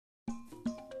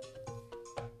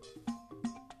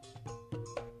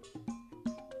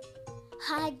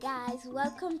Hi guys,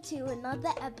 welcome to another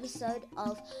episode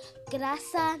of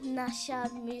Grasa Nasha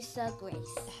Musa Grace.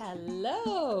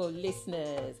 Hello,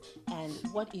 listeners. And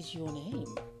what is your name?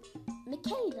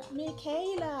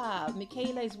 Michaela.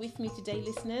 Michaela is with me today,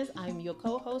 listeners. I'm your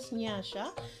co-host,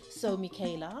 Nyasha. So,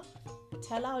 Michaela,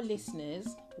 tell our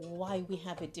listeners why we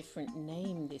have a different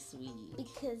name this week.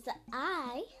 Because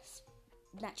I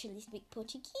naturally speak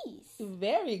Portuguese.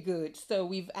 Very good. So,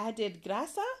 we've added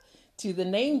Grasa to the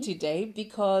name today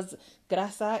because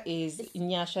Grasa is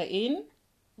Nyasha in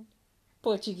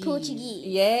Portuguese.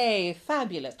 Yay,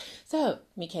 fabulous. So,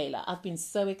 Michaela, I've been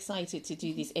so excited to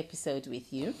do this episode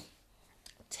with you.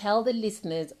 Tell the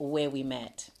listeners where we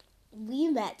met. We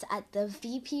met at the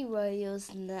VP Royals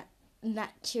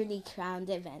Naturally Crowned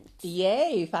event.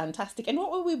 Yay, fantastic. And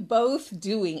what were we both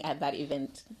doing at that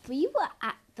event? We were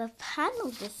at the panel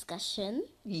discussion.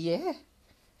 Yeah.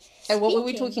 And what were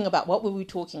we talking about?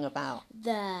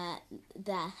 The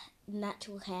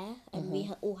natural hair, and we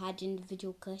all had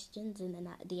individual questions, and then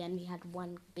at the end we had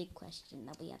one big question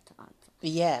that we had to answer.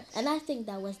 Yeah. And I think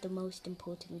that was the most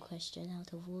important question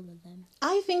out of all of them.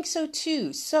 I think so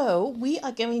too. So we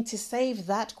are going to save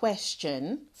that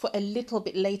question for a little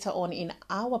bit later on in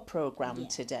our program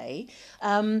today.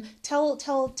 Tell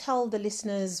the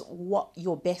listeners what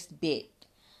your best bit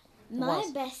was.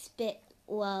 My best bit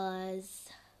was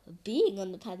being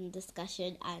on the panel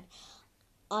discussion and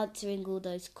answering all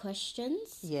those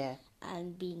questions. Yeah.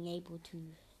 And being able to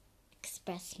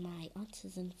express my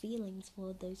answers and feelings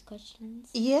for those questions.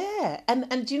 Yeah.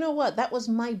 And do you know what? That was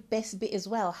my best bit as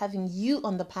well, having you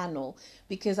on the panel,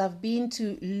 because I've been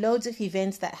to loads of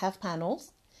events that have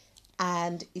panels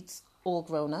and it's all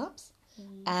grown-ups.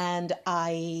 And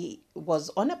I was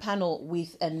on a panel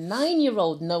with a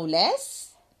 9-year-old, no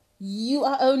less. You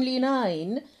are only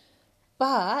 9,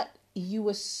 but you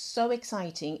were so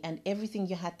exciting and everything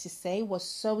you had to say was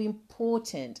so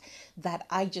important that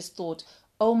I just thought,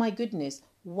 oh my goodness,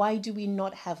 why do we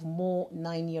not have more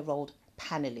 9-year-old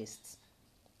panelists?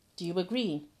 Do you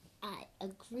agree? I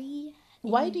agree.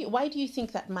 Why do you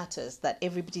think that matters, that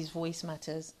everybody's voice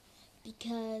matters?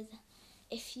 Because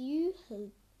if you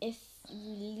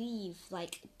leave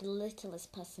like the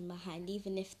littlest person behind,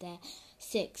 even if they're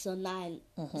 6 or 9,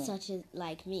 such as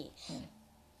like me,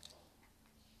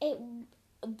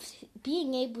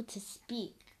 being able to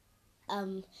speak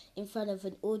in front of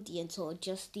an audience or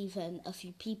just even a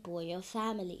few people or your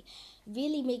family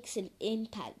really makes an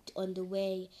impact on the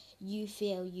way you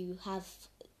feel you have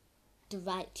the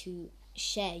right to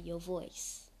share your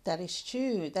voice. That is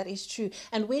true.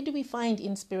 And where do we find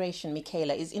inspiration,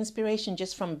 Michaela? Is inspiration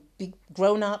just from big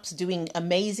grown-ups doing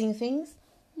amazing things?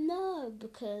 No,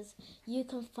 because you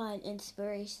can find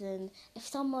inspiration. If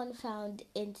someone found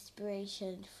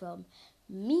inspiration from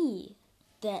me,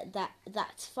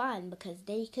 that's fine, because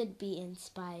they could be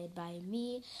inspired by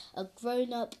me, a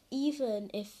grown-up, even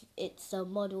if it's a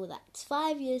model that's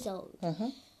 5 years old,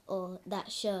 or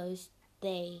that shows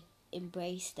they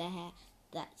embrace their hair.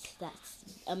 That's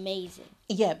amazing.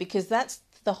 Yeah, because that's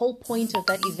the whole point of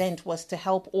that event, was to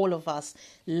help all of us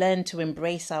learn to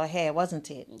embrace our hair, wasn't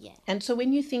it? Yeah. And so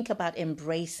when you think about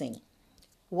embracing,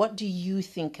 what do you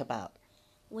think about?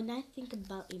 When I think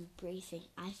about embracing,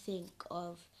 I think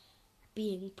of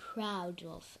being proud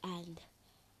of and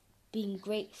being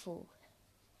grateful,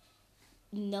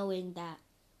 knowing that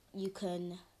you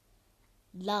can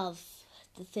love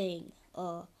the thing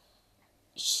or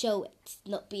show it,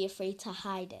 not be afraid to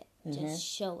hide it, just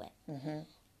show it.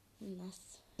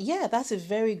 Yeah, that's a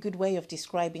very good way of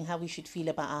describing how we should feel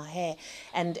about our hair.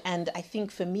 And I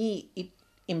think for me,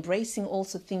 embracing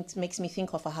also makes me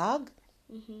think of a hug.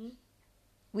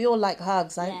 We all like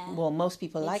hugs. Most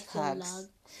people like hugs.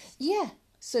 Yeah.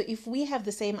 So if we have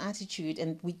the same attitude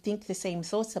and we think the same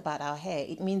thoughts about our hair,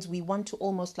 it means we want to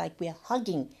almost like we're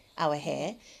hugging our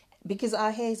hair, because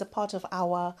our hair is a part of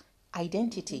our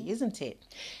identity, isn't it?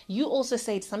 You also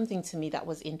said something to me that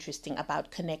was interesting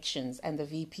about connections and the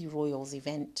VP Royals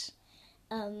event.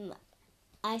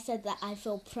 I said that I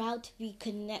feel proud to be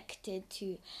connected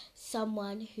to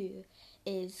someone who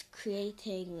is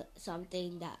creating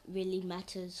something that really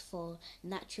matters for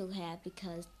natural hair,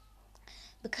 because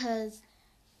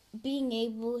being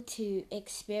able to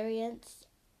experience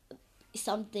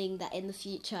something that in the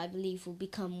future I believe will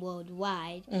become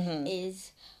worldwide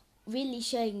is really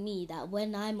showing me that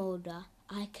when I'm older,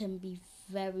 I can be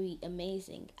very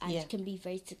amazing. I can be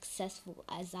very successful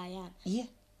as I am. Yeah.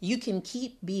 You can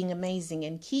keep being amazing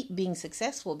and keep being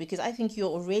successful, because I think you're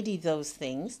already those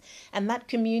things. And that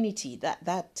community,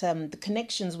 the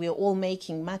connections we're all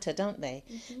making matter, don't they?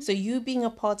 So you being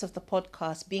a part of the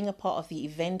podcast, being a part of the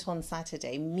event on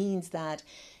Saturday means that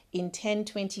in 10,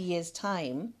 20 years'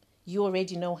 time, you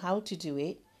already know how to do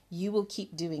it. You will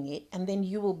keep doing it, and then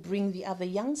you will bring the other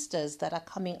youngsters that are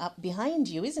coming up behind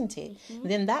you, isn't it?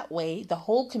 Then that way, the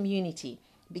whole community,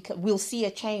 because we'll see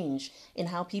a change in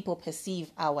how people perceive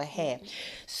our hair.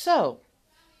 So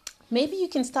maybe you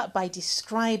can start by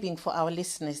describing for our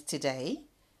listeners today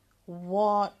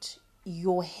what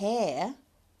your hair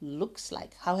looks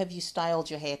like. How have you styled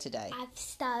your hair today? I've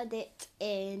styled it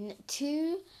in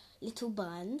 2 little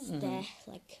buns. They're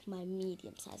like my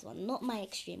medium size one, not my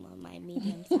extreme one, my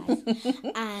medium size.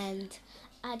 And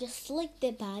I just slicked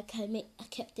it back. I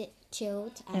kept it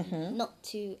chilled and not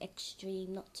too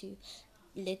extreme, not too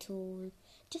little.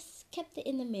 Just kept it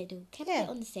in the middle. Kept it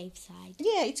on the safe side.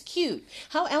 Yeah, it's cute.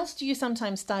 How else do you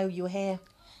sometimes style your hair?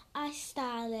 I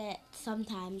style it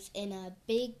sometimes in a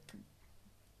big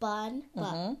bun,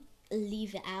 but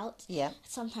leave it out. Yeah.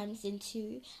 Sometimes in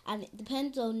 2, and it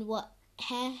depends on what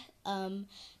hair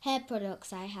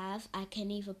products I have. I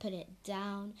can either put it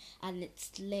down and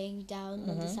it's laying down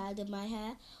on the side of my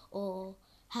hair, or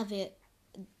have it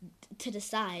to the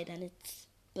side and it's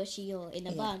bushy or in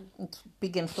a bun. It's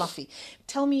big and fluffy.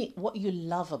 Tell me what you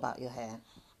love about your hair.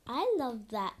 I love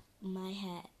that my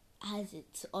hair has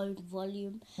its own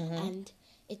volume and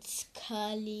it's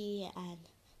curly and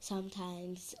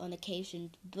sometimes on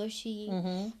occasion bushy,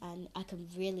 and I can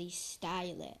really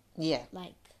style it. Yeah.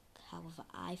 Like however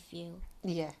I feel.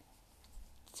 Yeah.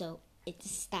 So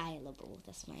it's stylable.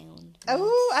 That's my own.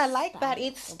 Oh, I like that.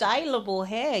 It's stylable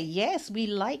hair. Yes, we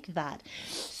like that.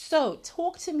 So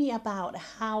talk to me about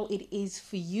how it is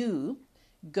for you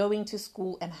going to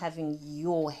school and having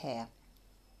your hair.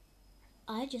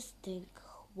 I just think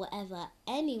whatever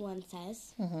anyone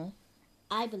says,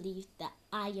 I believe that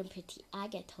I am pretty. I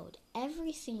get told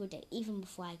every single day, even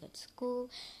before I go to school,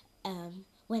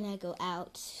 when I go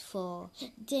out for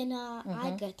dinner,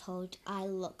 I get told I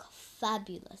look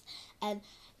fabulous. And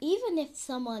even if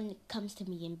someone comes to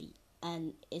me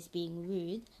and is being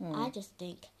rude, I just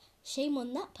think, shame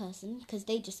on that person, because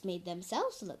they just made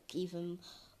themselves look even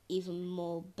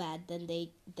more bad than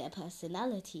their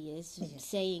personality is,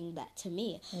 saying that to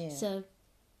me. So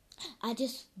I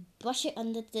just brush it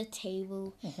under the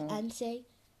table and say,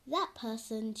 that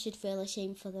person should feel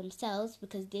ashamed for themselves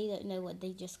because they don't know what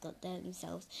they just got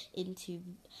themselves into.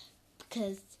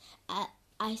 Because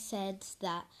I said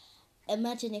that,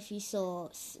 imagine if you saw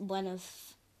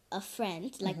a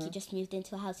friend, like you just moved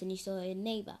into a house and you saw a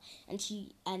neighbour, and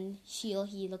she or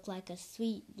he looked like a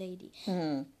sweet lady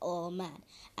or man,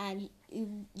 and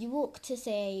you walk to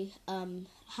say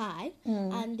hi,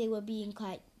 and they were being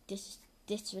quite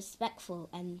disrespectful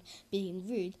and being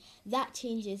rude. That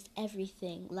changes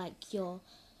everything. Like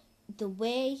the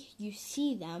way you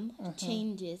see them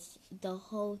changes the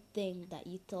whole thing that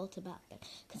you thought about them.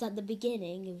 Because at the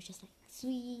beginning it was just like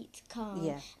sweet,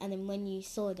 calm, and then when you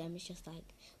saw them, it's just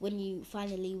like when you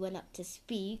finally went up to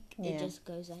speak, it just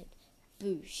goes like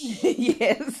boosh.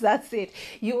 Yes, that's it.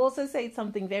 You also said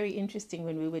something very interesting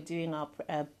when we were doing our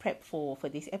prep for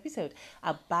this episode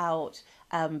about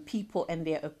people and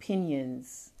their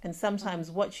opinions. And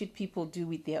sometimes what should people do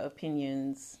with their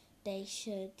opinions? They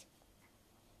should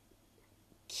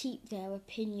keep their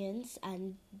opinions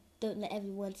and don't let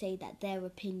everyone say that their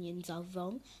opinions are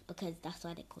wrong, because that's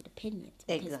why they're called opinions,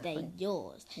 because they're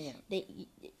yours.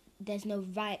 There's no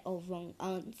right or wrong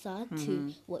answer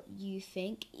to what you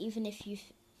think. Even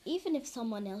if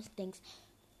someone else thinks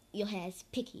your hair is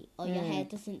picky or your hair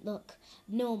doesn't look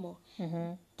normal,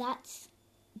 that's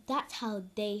how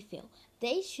they feel.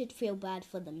 They should feel bad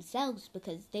for themselves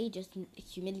because they just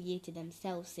humiliated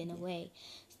themselves in a way.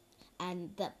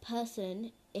 And that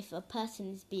person, if a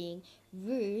person is being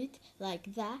rude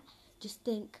like that, just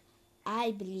think,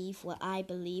 I believe what I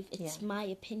believe. It's my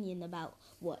opinion about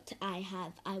what I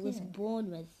have. I was born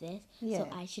with this, so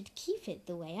I should keep it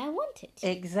the way I want it.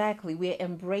 Exactly. We're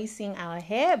embracing our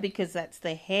hair because that's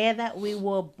the hair that we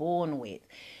were born with.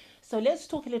 So let's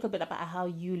talk a little bit about how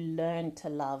you learned to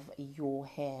love your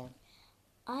hair.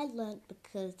 I learned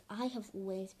because I have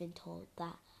always been told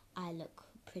that I look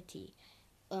pretty.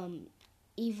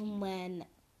 Even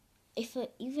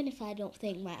if I don't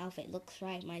think my outfit looks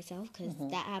right myself, because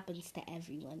that happens to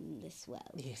everyone in this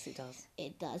world. Yes, it does.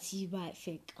 It does. You might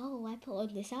think, oh, I put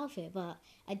on this outfit, but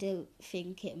I don't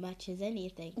think it matches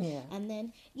anything. Yeah. And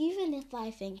then even if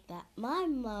I think that, my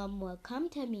mum will come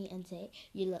to me and say,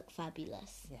 you look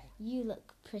fabulous. Yeah. You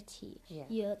look pretty. Yeah.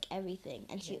 You look everything.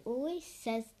 And she always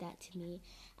says that to me.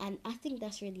 And I think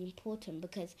that's really important,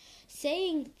 because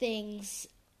saying things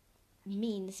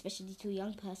mean, especially to a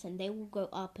young person. They will grow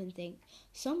up and think,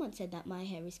 someone said that my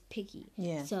hair is piggy,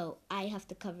 Yeah. so I have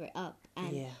to cover it up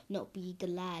and Yeah. not be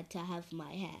glad to have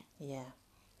my hair. Yeah.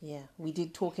 Yeah. We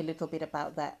did talk a little bit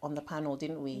about that on the panel,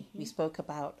 didn't we? We spoke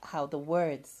about how the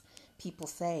words people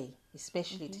say,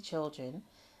 especially to children,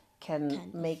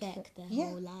 can make affect their yeah,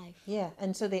 whole life. yeah.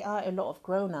 And so there are a lot of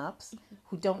grown-ups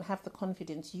who don't have the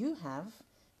confidence you have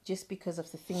just because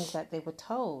of the things that they were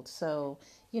told. So,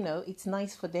 it's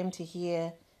nice for them to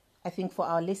hear, I think for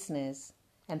our listeners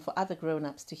and for other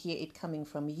grown-ups to hear it coming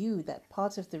from you, that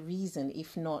part of the reason,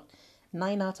 if not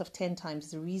 9 out of 10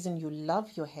 times, the reason you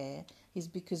love your hair is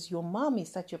because your mom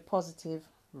is such a positive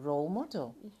role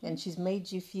model, and she's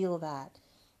made you feel that,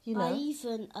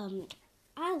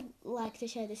 I like to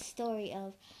share the story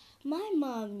of my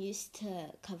mom used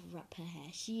to cover up her hair.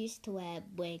 She used to wear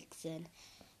wigs and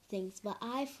things, but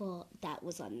I thought that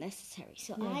was unnecessary.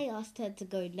 So I asked her to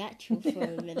go natural for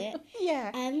a minute.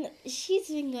 Yeah. And she's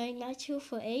been going natural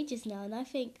for ages now, and I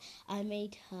think I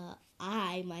made her,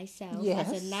 myself,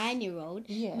 as a 9-year-old,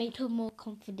 made her more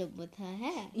confident with her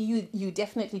hair. You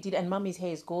definitely did, and Mummy's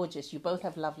hair is gorgeous. You both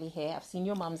have lovely hair. I've seen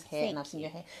your mum's hair and I've seen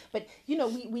your hair. But,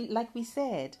 we like we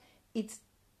said, it's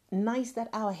nice that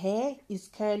our hair is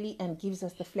curly and gives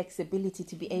us the flexibility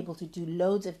to be able to do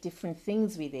loads of different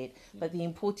things with it. But the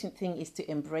important thing is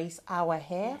to embrace our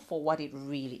hair for what it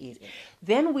really is.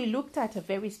 Then we looked at a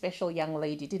very special young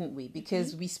lady, didn't we?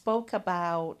 Because we spoke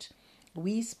about,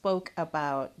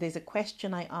 there's a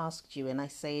question I asked you, and I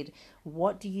said,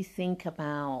 what do you think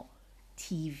about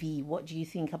TV? What do you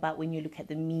think about when you look at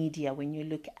the media, when you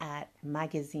look at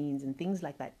magazines and things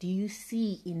like that? Do you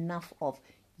see enough of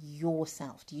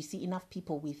yourself? Do you see enough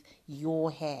people with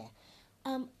your hair?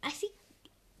 I see,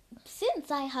 since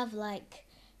I have like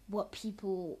what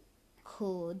people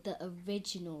call the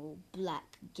original black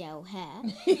girl hair.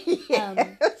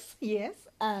 Yes.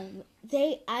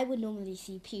 I would normally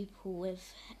see people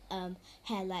with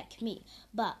hair like me,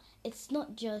 but it's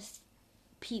not just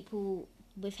people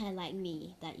with hair like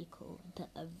me that you call the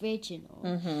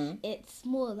original. It's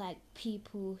more like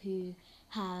people who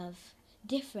have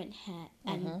different hair,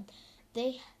 and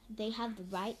they have the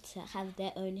right to have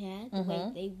their own hair the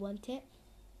way they want it,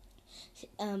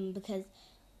 because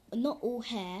not all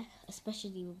hair,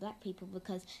 especially with black people,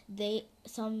 because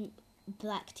some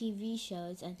black TV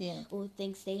shows and all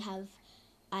things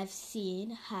I've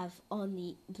seen have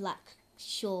only black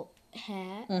short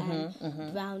hair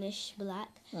and brownish black,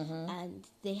 and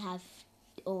they have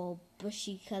or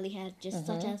bushy curly hair, just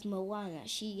such as Moana.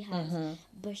 She has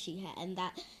bushy hair, and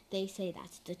that they say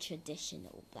that's the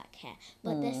traditional black hair.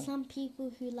 But there's some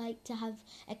people who like to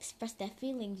express their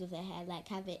feelings with their hair, like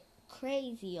have it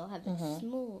crazy or have it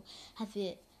small, have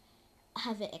it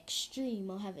extreme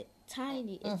or have it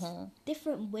tiny. It's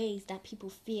different ways that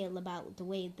people feel about the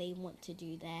way they want to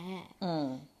do their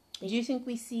hair. Do you think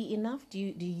we see enough? Do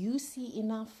you see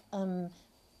enough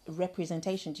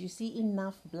representation? Do you see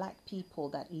enough black people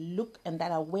that look and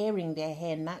that are wearing their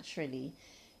hair naturally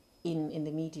in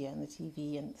the media and the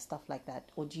TV and stuff like that?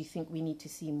 Or do you think we need to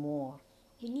see more?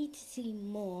 We need to see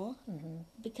more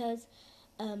because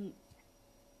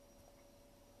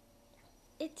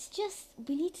it's just,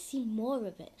 we need to see more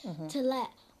of it to let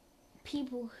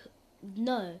people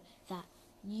know that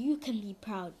you can be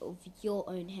proud of your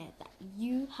own hair that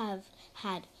you have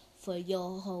had for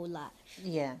your whole life.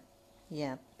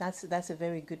 Yeah, that's a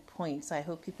very good point. So I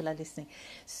hope people are listening.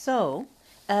 So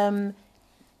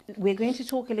we're going to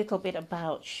talk a little bit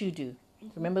about Shudu.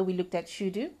 Remember we looked at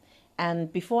Shudu?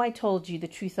 And before I told you the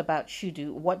truth about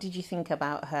Shudu, what did you think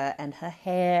about her and her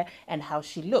hair and how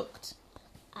she looked?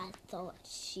 I thought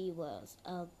she was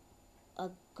a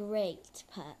great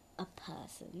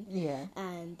person. Yeah.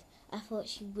 And I thought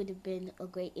she would have been a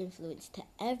great influence to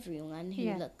everyone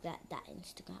who looked at that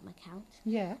Instagram account.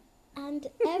 Yeah. And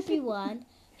everyone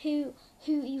who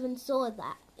even saw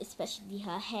that, especially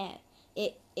her hair,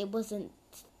 it wasn't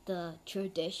the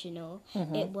traditional.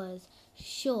 It was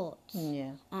short.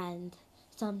 Yeah. And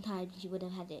sometimes you would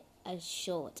have had it as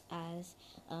short as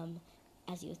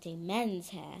you would say, men's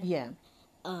hair. Yeah.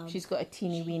 She's got a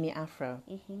teeny weeny afro.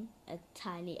 A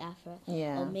tiny afro.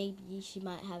 Yeah. Or maybe she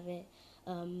might have it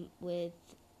with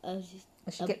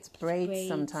she gets braids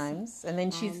sometimes. And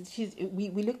then we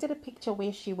looked at a picture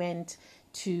where she went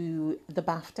to the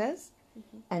BAFTAs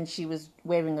and she was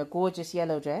wearing a gorgeous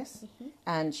yellow dress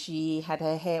and she had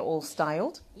her hair all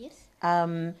styled. Yes.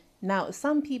 Now,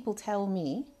 some people tell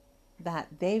me that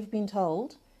they've been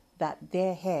told that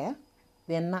their hair,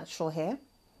 their natural hair,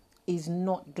 is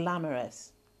not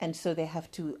glamorous, and so they have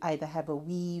to either have a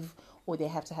weave or they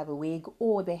have to have a wig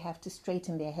or they have to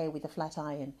straighten their hair with a flat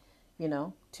iron.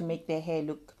 to make their hair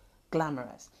look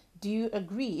glamorous. Do you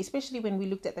agree? Especially when we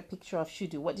looked at the picture of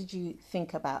Shudu, what did you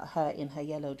think about her in her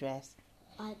yellow dress?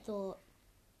 I thought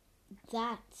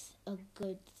that's a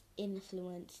good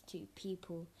influence to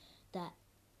people, that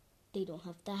they don't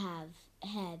have to have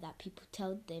hair that people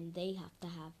tell them they have to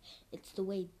have. It's the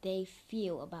way they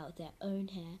feel about their own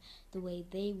hair, the way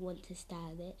they want to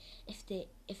style it.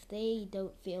 If they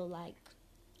don't feel like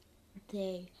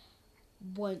they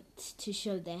want to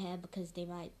show their hair because they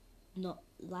might not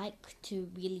like to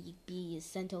really be a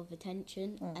center of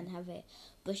attention and have it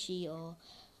bushy or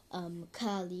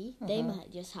curly, they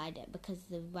might just hide it because of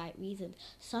the right reason.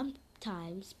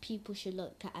 Sometimes people should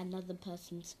look at another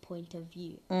person's point of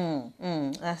view.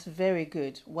 That's very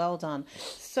good. Well done.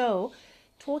 So,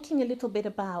 talking a little bit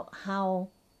about how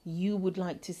you would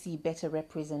like to see better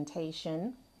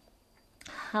representation,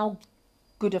 how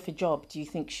good of a job do you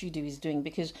think Shudu is doing?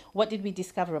 Because what did we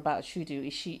discover about Shudu?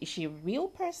 Is she a real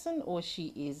person or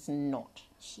she is not?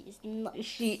 She is not.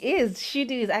 She is.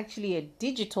 Shudu is actually a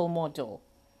digital model.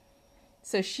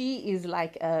 So she is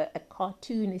like a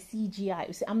cartoon, a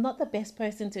CGI. See, I'm not the best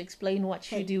person to explain what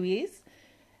Shudu is.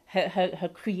 Her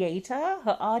creator,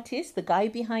 her artist, the guy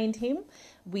behind him.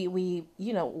 We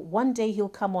one day he'll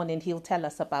come on and he'll tell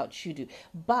us about Shudu.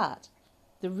 But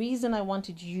the reason I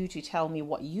wanted you to tell me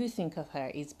what you think of her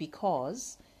is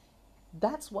because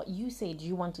that's what you said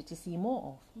you wanted to see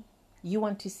more of. You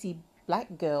want to see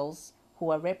black girls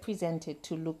who are represented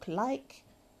to look like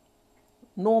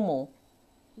normal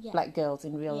black girls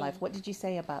in real life. What did you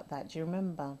say about that? Do you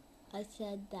remember? I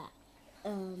said that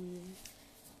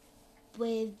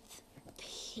with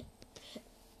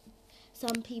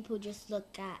some people just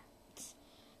look at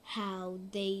how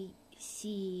they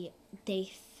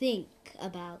think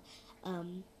about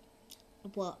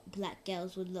what black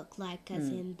girls would look like, as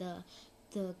in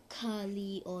the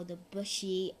curly or the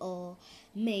bushy or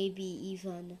maybe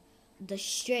even the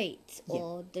straight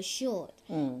or the short.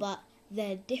 But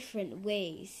there are different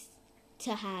ways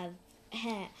to have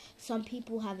hair. Some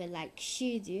people have it like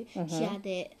Shudu. She had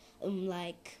it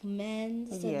like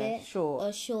men's a bit, short.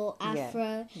 or short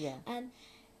afro. And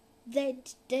there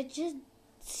just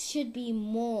should be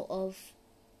more of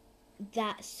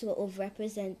that sort of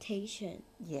representation.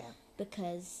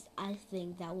 Because I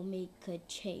think that will make a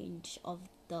change of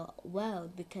the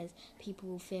world, because people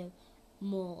will feel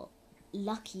more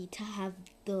lucky to have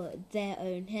their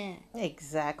own hair.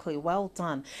 Exactly. Well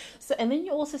done. So, and then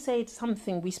you also said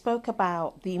something, we spoke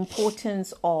about the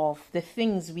importance of the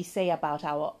things we say about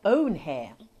our own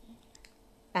hair.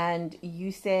 And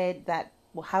you said that,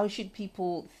 well, how should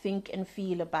people think and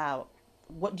feel about,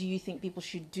 what do you think people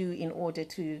should do in order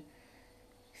to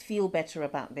feel better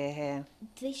about their hair?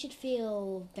 They should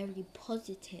feel very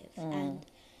positive and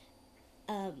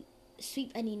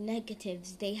sweep any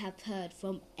negatives they have heard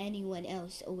from anyone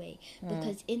else away,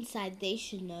 because inside they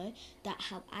should know that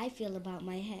how I feel about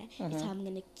my hair is how I'm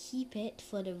going to keep it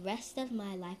for the rest of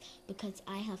my life, because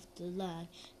I have to learn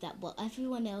that what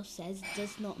everyone else says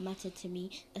does not matter to me,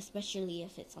 especially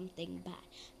if it's something bad,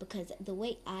 because the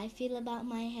way I feel about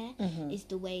my hair is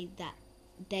the way that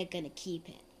they're going to keep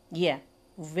it.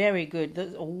 Very good.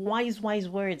 Those wise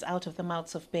words out of the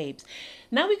mouths of babes.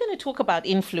 Now we're going to talk about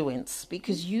influence,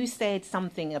 because you said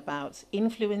something about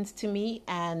influence to me.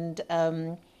 And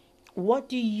what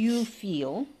do you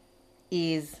feel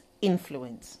is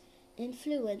influence?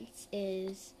 Influence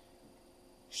is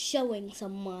showing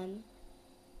someone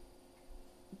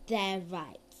their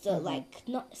right. So, like,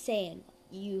 not saying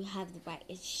you have the right,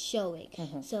 it's showing.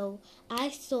 So I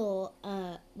saw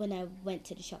when I went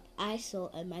to the shop, I saw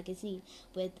a magazine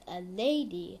with a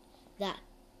lady that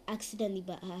accidentally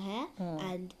burnt her hair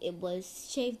and it was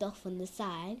shaved off on the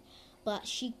side, but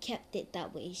she kept it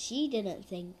that way. She didn't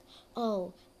think,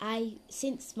 oh,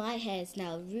 since my hair is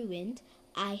now ruined,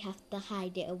 I have to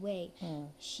hide it away.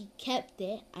 She kept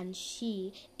it and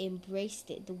she embraced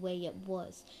it the way it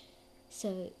was.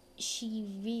 So she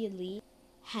really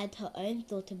had her own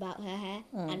thought about her hair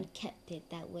and kept it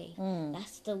that way.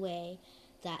 That's the way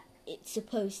that it's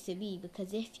supposed to be,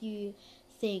 because if you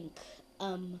think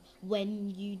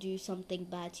when you do something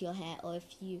bad to your hair, or if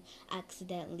you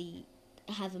accidentally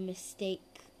have a mistake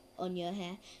on your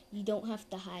hair, you don't have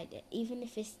to hide it. Even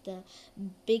if it's the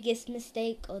biggest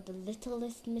mistake or the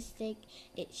littlest mistake,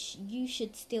 you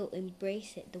should still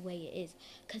embrace it the way it is,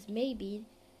 because maybe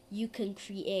you can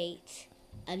create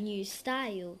a new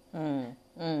style.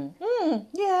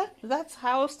 Yeah, that's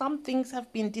how some things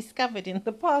have been discovered in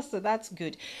the past, so that's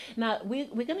good. Now we're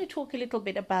going to talk a little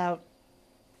bit about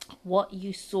what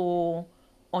you saw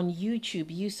on YouTube,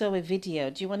 you saw a video.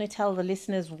 Do you want to tell the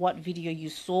listeners what video you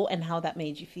saw and how that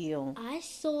made you feel? I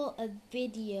saw a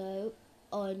video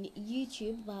on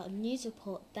YouTube about a news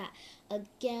report that a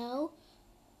girl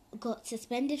got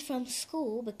suspended from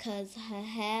school because her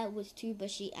hair was too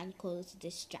bushy and caused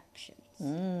distractions.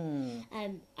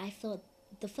 And I thought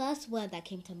the first word that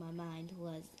came to my mind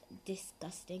was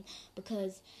disgusting,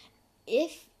 because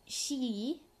if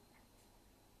she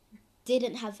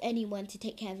didn't have anyone to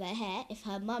take care of her hair, if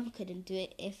her mum couldn't do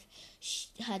it, if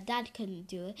her dad couldn't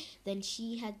do it, then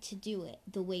she had to do it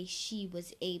the way she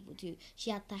was able to. She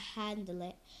had to handle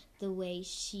it the way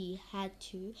she had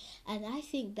to. And I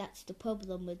think that's the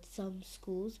problem with some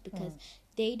schools, because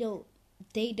they don't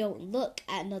look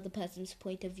at another person's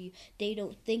point of view. They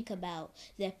don't think about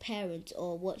their parents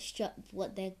or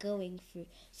what they're going through.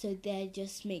 So they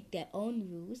just make their own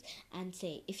rules and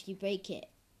say, if you break it,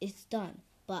 it's done.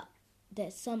 But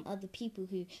there's some other people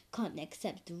who can't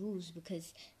accept the rules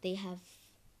because they have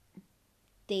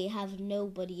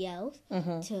nobody else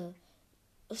to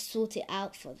sort it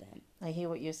out for them. I hear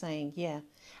what you're saying, yeah.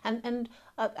 And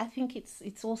I think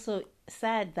it's also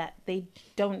sad that they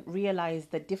don't realize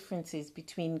the differences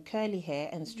between curly hair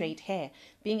and straight hair.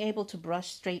 Being able to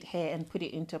brush straight hair and put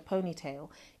it into a ponytail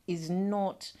is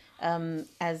not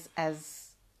as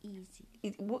Easy.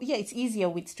 It's easier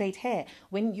with straight hair.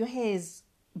 When your hair is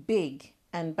big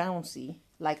and bouncy,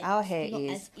 like our hair not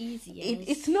is, as easy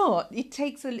it's not. It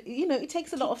takes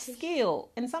a lot of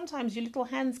skill, and sometimes your little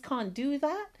hands can't do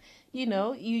that. You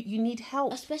need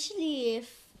help. Especially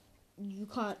if you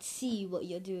can't see what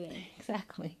you're doing.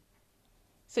 Exactly.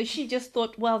 So she just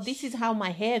thought, well, this is how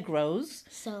my hair grows,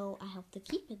 so I have to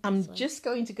keep it. I'm just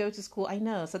going to go to school. I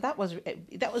know. So that was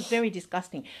very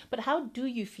disgusting. But how do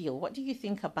you feel? What do you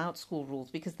think about school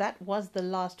rules? Because that was the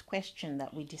last question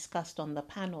that we discussed on the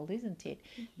panel, isn't it?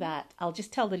 That I'll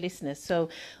just tell the listeners. So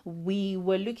we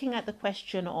were looking at the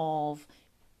question of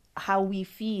how we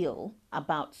feel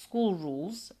about school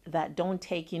rules that don't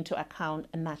take into account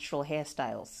natural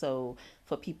hairstyles. So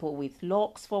for people with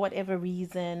locks, for whatever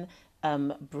reason,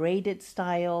 braided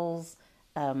styles,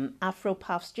 afro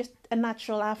puffs, just a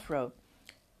natural afro.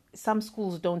 Some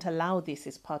schools don't allow this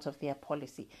as part of their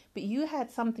policy. But you had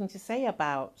something to say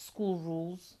about school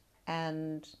rules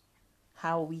and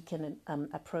how we can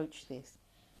approach this.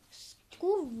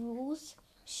 School rules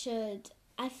should,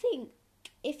 I think,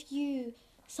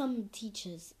 some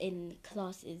teachers in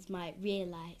classes might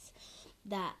realize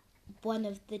that one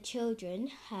of the children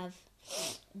have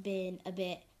been a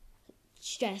bit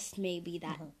stressed, maybe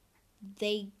that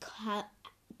they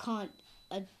can't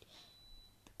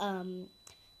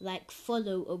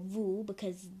follow a rule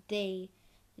because they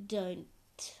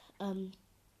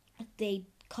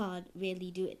can't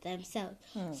really do it themselves.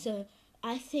 So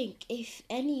I think if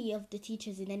any of the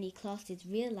teachers in any classes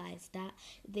realize that,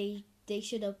 they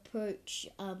should approach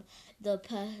the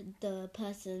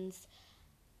persons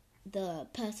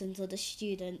or the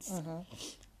students'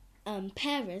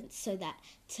 parents,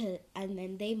 and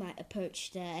then they might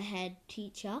approach their head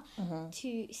teacher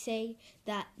to say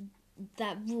that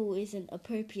rule isn't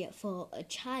appropriate for a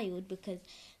child because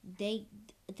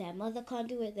their mother can't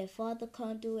do it, their father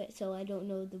can't do it, so I don't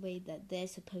know the way that they're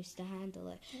supposed to handle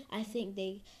it. I think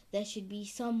there should be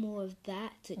some more of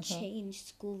that to change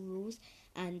school rules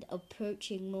and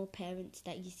approaching more parents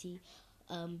that you see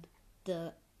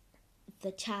the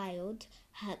child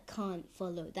can't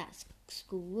follow that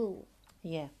school rule.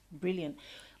 Yeah, brilliant.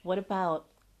 What about,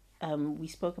 we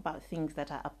spoke about things that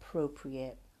are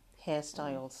appropriate,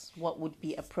 hairstyles. What would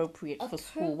be appropriate for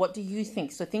school? What do you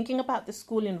think? So thinking about the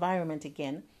school environment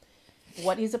again,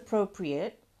 what is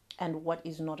appropriate and what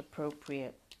is not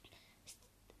appropriate?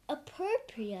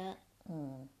 Appropriate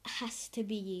has to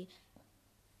be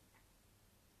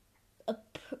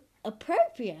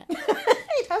appropriate.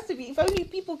 It has to be. If only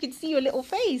people could see your little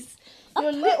face.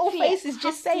 Your little face is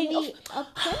just saying,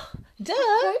 duh.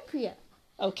 Appropriate.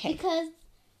 Okay. Because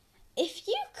if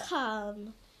you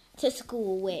come to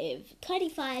school with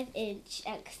 25-inch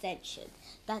extension,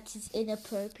 that is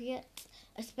inappropriate.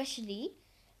 Especially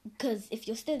because if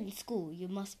you're still in school, you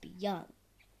must be young.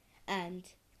 And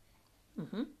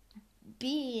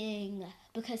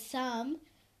because some,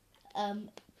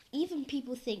 even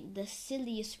people think the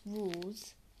silliest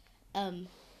rules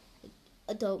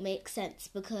don't make sense,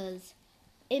 because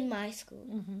in my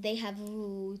school they have a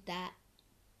rule that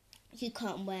you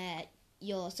can't wear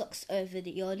your socks over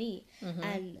your knee,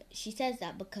 and she says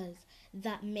that because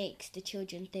that makes the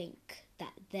children think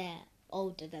that they're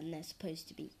older than they're supposed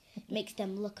to be. It makes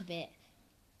them look a bit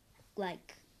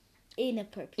like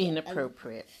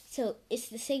Inappropriate. So it's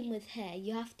the same with hair.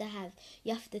 You have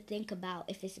to think about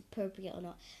if it's appropriate or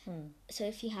not. So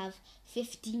if you have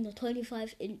 15 or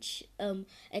 25-inch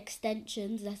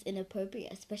extensions, that's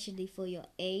inappropriate, especially for your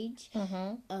age.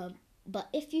 But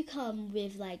if you come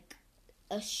with like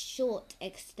a short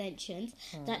extensions,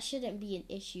 that shouldn't be an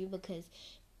issue, because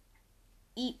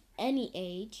any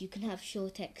age you can have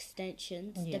short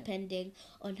extensions depending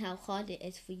on how hard it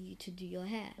is for you to do your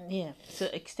hair. Yeah. So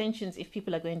extensions, if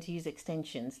people are going to use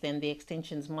extensions, then the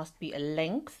extensions must be a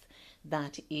length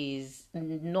that is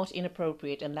not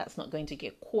inappropriate, and that's not going to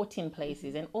get caught in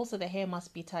places. And also the hair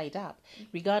must be tied up,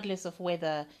 regardless of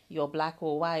whether you're black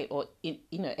or white or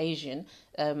Asian.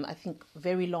 I think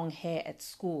very long hair at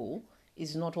school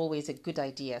is not always a good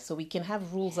idea. So we can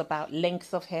have rules about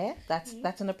length of hair.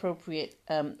 That's an appropriate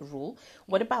rule.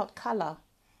 What about color?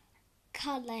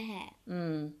 Color hair.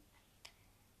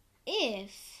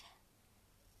 If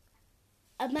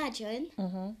imagine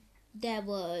there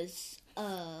was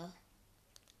a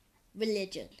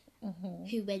religion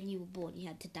who, when you were born, you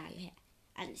had to dye your hair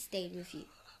and it stayed with you.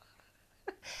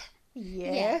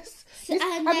 Yes. So,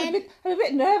 I'm a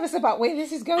bit nervous about where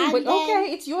this is going, but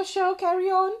okay, it's your show, carry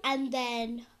on. And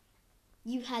then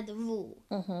you had a rule.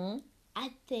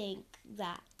 I think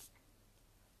that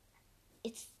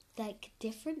it's like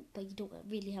different, but you don't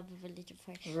really have a religion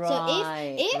for it.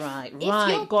 Right, so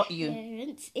right, got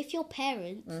you. If your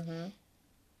parents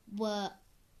were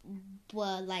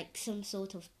like some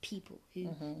sort of people who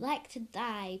like to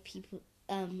dye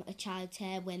a child's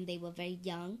hair when they were very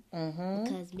young,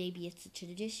 because maybe it's a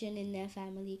tradition in their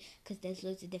family, because there's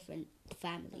loads of different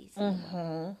families in the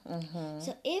world.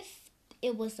 So if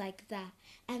it was like that,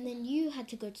 and then you had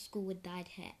to go to school with dyed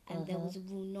hair, and there was a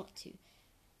rule not to,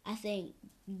 I think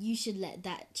you should let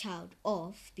that child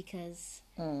off, because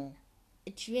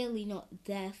it's really not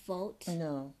their fault.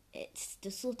 No. It's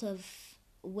the sort of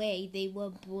way they were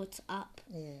brought up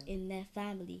in their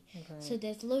family. So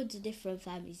there's loads of different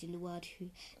families in the world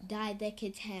who dye their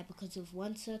kids' hair because of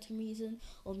one certain reason,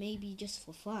 or maybe just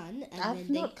for fun. And I've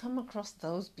not come across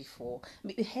those before. I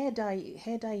mean, hair dye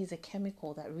is a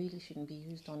chemical that really shouldn't be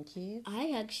used on kids.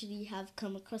 I actually have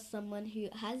come across someone who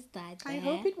has dyed their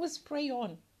hair. I hope it was spray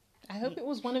on. I hope it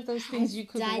was one of those things you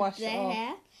could wash their off.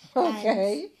 Hair,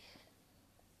 okay.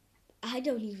 I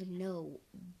don't even know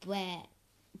where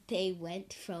they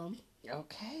went from.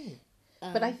 Okay.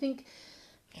 But I think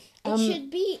it should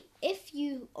be, if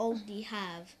you only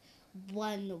have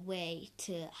one way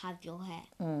to have your hair,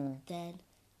 then,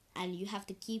 and you have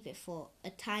to keep it for a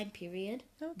time period,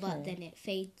 but then it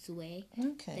fades away.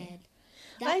 Okay.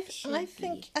 Then I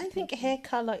think hair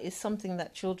color is something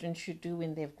that children should do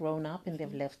when they've grown up and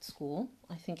they've left school.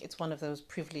 I think it's one of those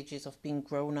privileges of being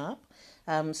grown up.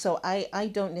 So I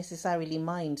don't necessarily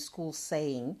mind schools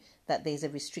saying that there's a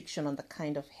restriction on the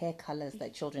kind of hair colors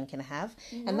that children can have.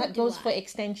 And that goes for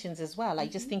extensions as well. I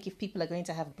just think if people are going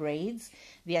to have braids,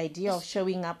 the idea of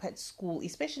showing up at school,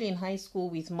 especially in high school,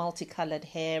 with multicolored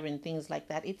hair and things like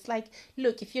that, it's like,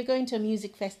 look, if you're going to a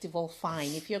music festival,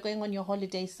 fine. If you're going on your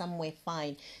holiday somewhere,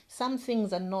 fine. Some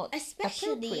things are not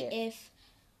especially appropriate.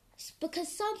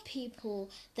 Because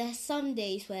there's some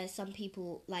days where some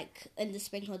people, like in the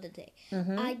spring holiday,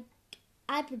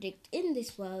 I predict in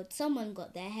this world someone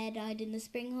got their hair dyed in the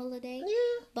spring holiday,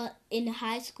 but in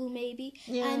high school maybe,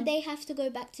 and they have to go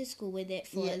back to school with it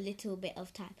for a little bit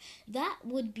of time. That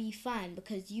would be fine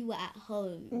because you were at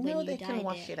home when you dyed it. No, they can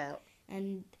wash it out.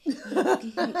 And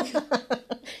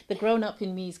the grown-up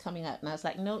in me is coming out, and I was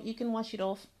like, no, you can wash it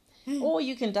off, or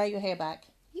you can dye your hair back.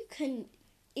 You can.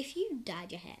 If you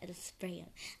dyed your hair and spray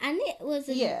it, and it was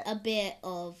a bit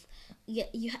of,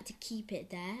 you had to keep it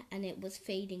there, and it was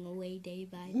fading away day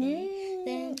by day.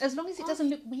 Then, as long as it doesn't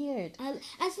look weird.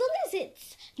 As long as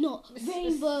it's not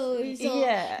rainbows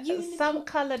or some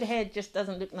coloured hair just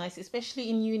doesn't look nice, especially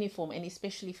in uniform, and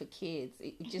especially for kids.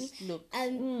 It just looks.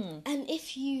 And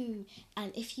if you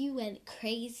went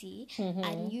crazy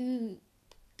and you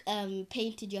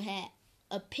painted your hair,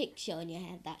 a picture on your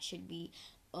hair, that should be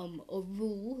a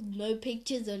rule. No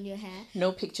pictures on your hair.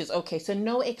 No pictures. Okay, so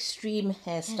no extreme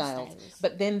hairstyles.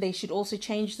 But then they should also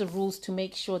change the rules to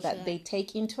make sure that they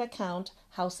take into account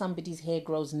how somebody's hair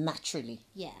grows naturally.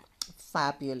 Yeah.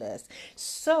 Fabulous.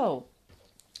 So,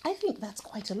 I think that's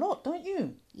quite a lot, don't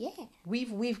you? Yeah.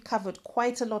 We've covered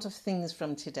quite a lot of things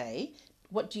from today.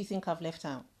 What do you think I've left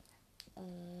out?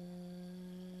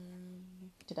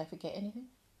 Did I forget anything?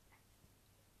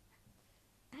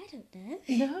 I don't know.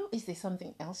 No? Is there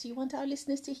something else you want our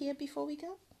listeners to hear before we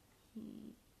go?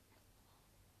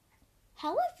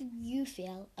 However you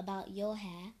feel about your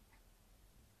hair,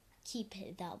 keep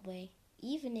it that way.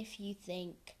 Even if you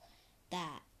think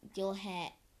that your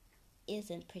hair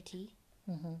isn't pretty,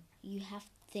 you have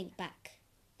to think back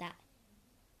that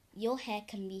your hair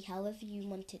can be however you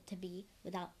want it to be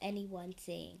without anyone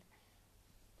saying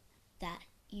that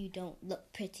you don't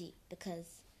look pretty,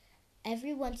 because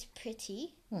everyone's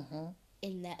pretty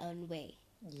in their own way.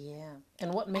 Yeah.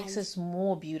 And what makes us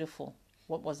more beautiful?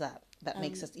 What was that? That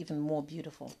makes us even more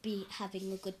beautiful. Be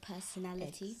having a good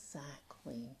personality.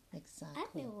 Exactly. I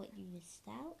know what you missed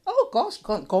out. Oh gosh,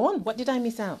 go on. What did I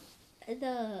miss out?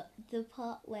 The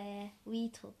part where we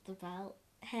talked about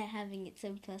hair having its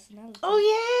own personality. Oh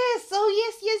yes,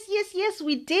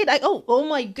 we did. Oh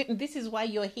my goodness, this is why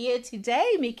you're here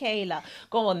today, Michaela.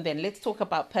 Go on then, let's talk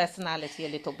about personality a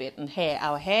little bit and hair,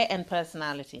 our hair and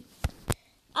personality.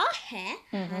 Our hair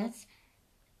has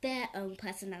their own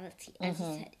personality, as you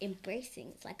said,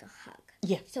 embracing. It's like a hug.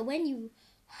 Yeah. So when you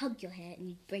hug your hair and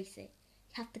you embrace it,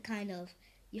 you have to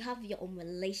you have your own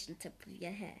relationship with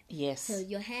your hair. Yes. So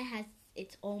your hair has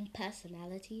its own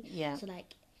personality. Yeah. So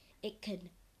like it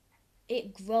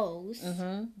grows.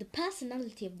 The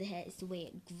personality of the hair is the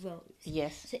way it grows.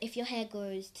 Yes. So if your hair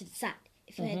grows to the side,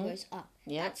 if your hair grows up,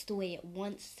 that's the way it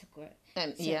wants to grow.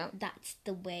 And so that's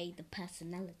the way the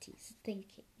personality is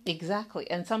thinking. Exactly.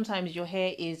 And sometimes your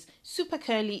hair is super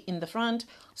curly in the front,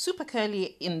 super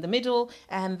curly in the middle,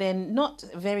 and then not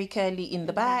very curly in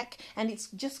the back. And it's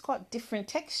just got different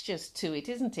textures to it,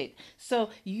 isn't it? So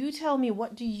you tell me,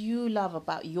 what do you love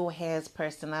about your hair's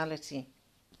personality?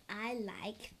 I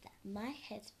like that my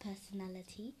hair's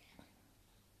personality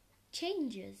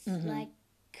changes. Like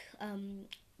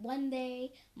one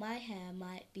day my hair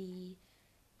might be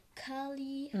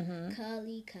curly. One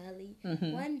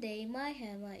day my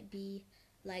hair might be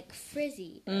like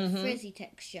frizzy, frizzy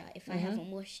texture if I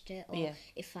haven't washed it or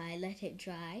if I let it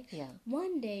dry. Yeah.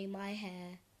 One day my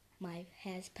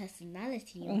hair's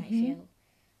personality might feel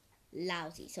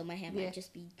lousy, so my hair might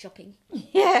just be dropping.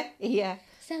 Yeah.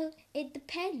 So it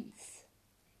depends.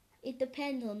 It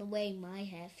depends on the way my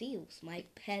hair feels, my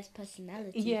hair's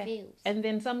personality feels. And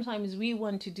then sometimes we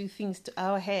want to do things to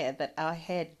our hair that our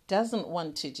hair doesn't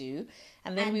want to do,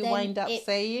 and then we wind up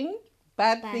saying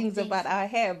bad things about our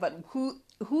hair. But who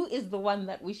is the one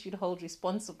that we should hold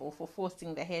responsible for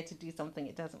forcing the hair to do something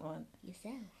it doesn't want?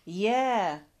 Yourself.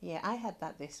 Yeah, I had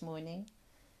that this morning.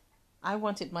 I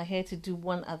wanted my hair to do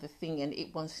one other thing and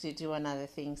it wants to do another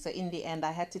thing. So in the end,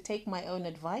 I had to take my own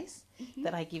advice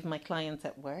that I give my clients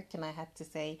at work, and I had to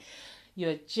say,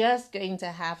 you're just going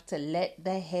to have to let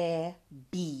the hair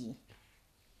be.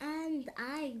 And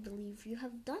I believe you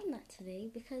have done that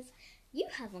today, because you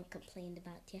haven't complained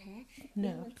about your hair. No.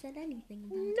 You haven't said anything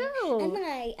about it. And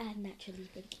I naturally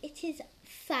think it is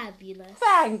fabulous.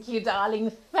 Thank you, darling.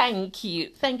 Thank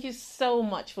you. Thank you so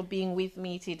much for being with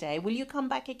me today. Will you come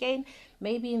back again,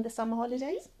 maybe in the summer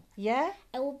holidays? Yeah?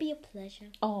 It will be a pleasure.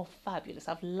 Oh, fabulous.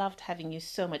 I've loved having you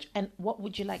so much. And what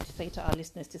would you like to say to our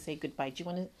listeners to say goodbye? Do you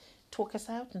want to talk us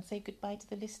out and say goodbye to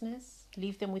the listeners?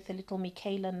 Leave them with a little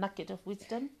Michaela nugget of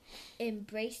wisdom.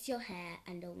 Embrace your hair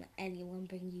and don't let anyone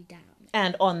bring you down.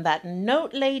 And on that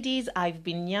note, ladies, I've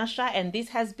been Nyasha and this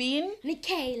has been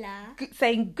Michaela.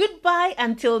 Saying goodbye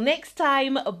until next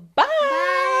time. Bye.